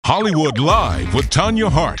Hollywood Live with Tanya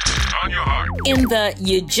Hart. In the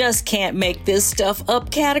 "you just can't make this stuff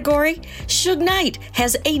up" category, Suge Knight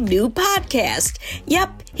has a new podcast.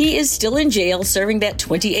 Yep, he is still in jail serving that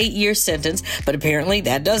 28-year sentence, but apparently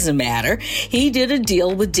that doesn't matter. He did a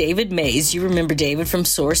deal with David Mays. You remember David from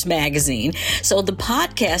Source Magazine. So the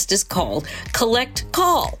podcast is called Collect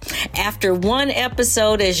Call. After one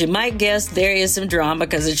episode, as you might guess, there is some drama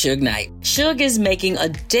because of Suge Knight. Suge is making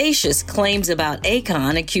audacious claims about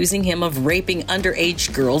Akon, accusing him of raping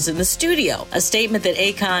underage girls in the studio. A statement that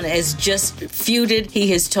Akon has just feuded.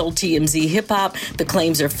 He has told TMZ Hip Hop the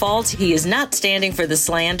claims are false. He is not standing for the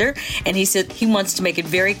slander, and he said he wants to make it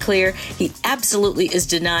very clear he absolutely is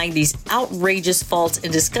denying these outrageous, false,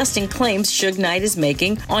 and disgusting claims Suge Knight is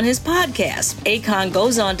making on his podcast. Akon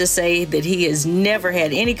goes on to say that he has never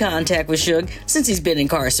had any contact with Suge since he's been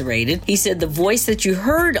incarcerated. He said the voice that you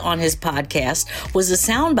heard on his podcast was a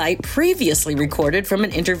soundbite previously recorded from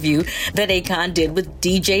an interview that Akon did with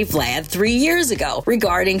DJ Vlad 3 years ago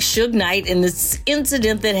regarding Suge Knight and this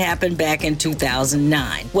incident that happened back in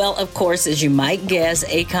 2009. Well, of course, as you might guess,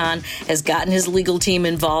 Akon has gotten his legal team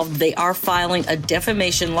involved. They are filing a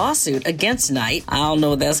defamation lawsuit against Knight. I don't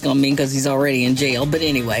know what that's going to mean because he's already in jail, but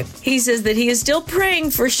anyway, he says that he is still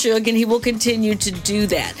praying for Suge and he will continue to do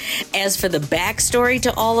that. As for the backstory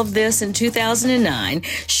to all of this, in 2009,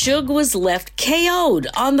 Suge was left KO'd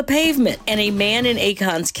on the pavement, and a man in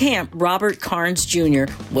Akon's camp, Robert Carnes Jr.,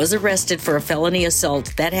 was arrested for a felony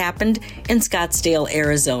assault that happened in Scottsdale,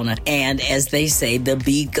 Arizona. And as they say, the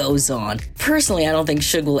beat goes on. Personally, I don't think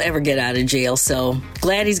Suge will ever get out of jail, so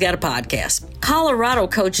glad he's got a podcast. Colorado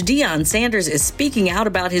coach Deion Sanders is speaking out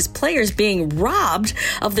about his players being robbed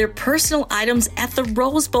of their personal items at the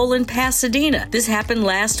Rose Bowl in Pasadena. This happened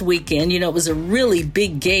last weekend. You know, it was a really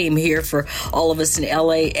big game here for all of us in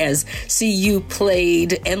LA as CU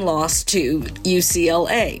played and lost to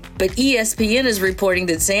UCLA. But ESPN is reporting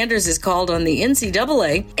that Sanders has called on the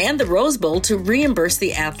NCAA and the Rose Bowl to reimburse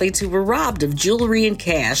the athletes who were robbed of jewelry and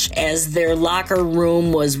cash as their locker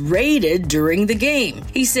room was raided during the game.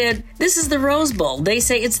 He said, "This is the Rose Bowl. They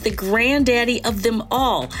say it's the granddaddy of them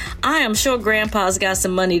all. I am sure Grandpa's got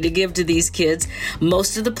some money to give to these kids.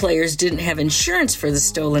 Most of the players didn't have insurance for the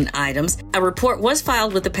stolen items." A report was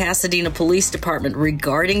filed with the Pasadena Police Department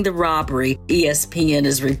regarding the robbery. ESPN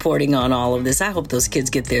is reporting on all of this. I hope those kids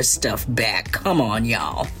get their stuff back. Come on,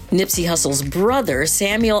 y'all. Nipsey Hussle's brother,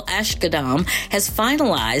 Samuel Ashkadam, has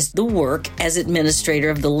finalized the work as administrator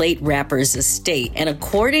of the late rapper's estate. And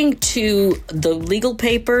according to the legal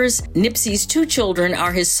papers, Nipsey's two children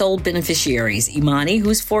are his sole beneficiaries, Imani,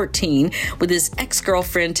 who's 14, with his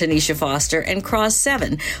ex-girlfriend Tanisha Foster, and Cross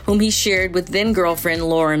 7, whom he shared with then-girlfriend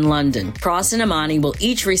Lauren London. Cross and Imani will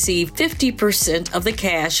each receive 50% of the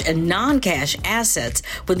cash and non-cash assets,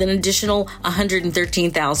 with an additional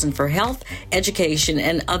 $113,000 for health, education,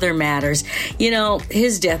 and other matters. You know,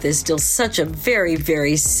 his death is still such a very,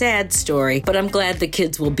 very sad story, but I'm glad the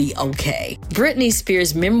kids will be okay. Britney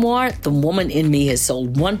Spears' memoir, The Woman in Me, has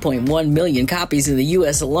sold 1.1 million copies in the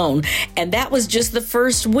U.S. alone, and that was just the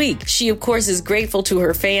first week. She, of course, is grateful to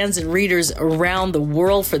her fans and readers around the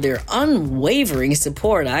world for their unwavering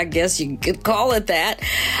support. I guess you could call it that.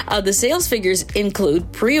 The sales figures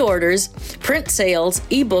include pre-orders, print sales,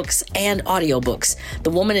 ebooks, and audiobooks. The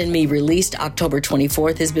Woman in Me, released October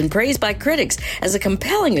 24th, has been praised by critics as a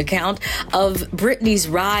compelling account of Britney's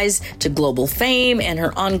rise to global fame and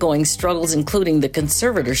her ongoing struggles, including the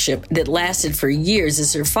conservatorship that lasted for years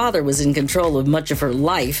as her father was in control of much of her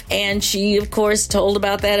life. And she, of course, told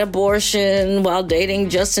about that abortion while dating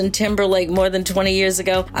Justin Timberlake more than 20 years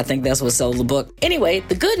ago. I think that's what sold the book. Anyway,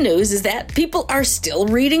 the good news is that people are still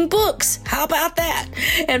reading books. How about that?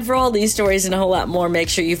 And for all these stories and a whole lot more, make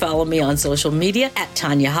sure you follow me on social media at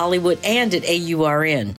Tanya Hollywood and at AURN.